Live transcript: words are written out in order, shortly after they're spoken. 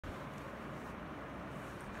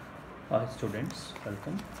Hi students,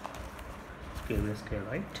 welcome. KVSK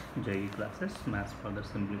Right, JE classes, Maths Further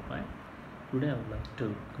Simplified. Today I would like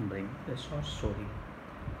to bring a short story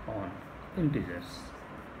on integers.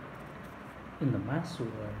 In the maths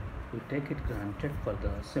world, we take it granted for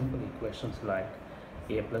the simple equations like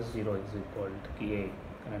a plus 0 is equal to a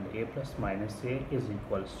and a plus minus a is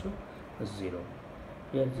equals to 0.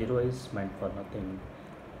 Here 0 is meant for nothing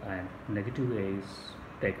and negative a is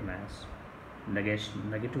taken as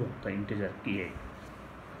negative of the integer a.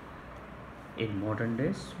 In modern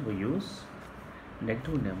days, we use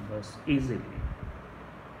negative numbers easily.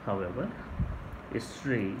 However,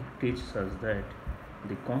 history teaches us that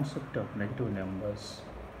the concept of negative numbers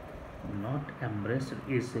not embraced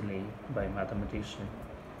easily by mathematicians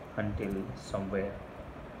until somewhere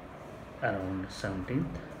around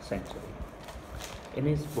 17th century. In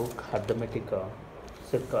his book Arithmetica,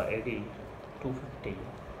 circa AD 250,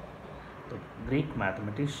 the Greek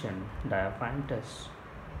mathematician Diophantus,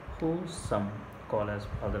 who some call as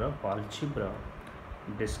father of algebra,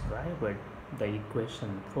 described the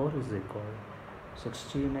equation 4 is equal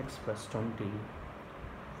 16x plus 20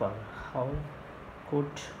 for how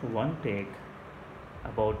could one take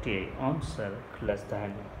about a answer less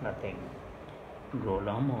than nothing.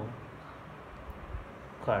 Girolamo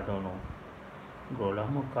Cardano,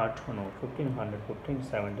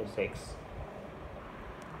 1500-1576,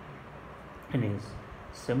 in his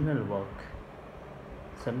seminal work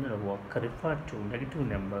referred to negative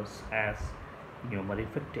numbers as numeri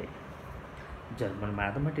ficti. German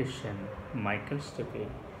mathematician Michael Stipe,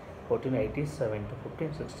 1487 to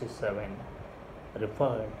 1567,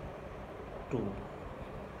 referred to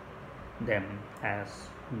them as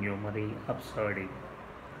numeri absurdi.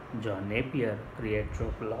 John Napier, creator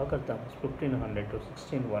of logarithms 1500 to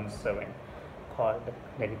 1617, called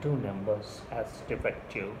negative numbers as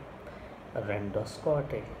defective. Rendo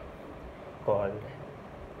Scotti called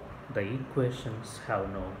the equations have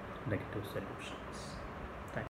no negative solutions.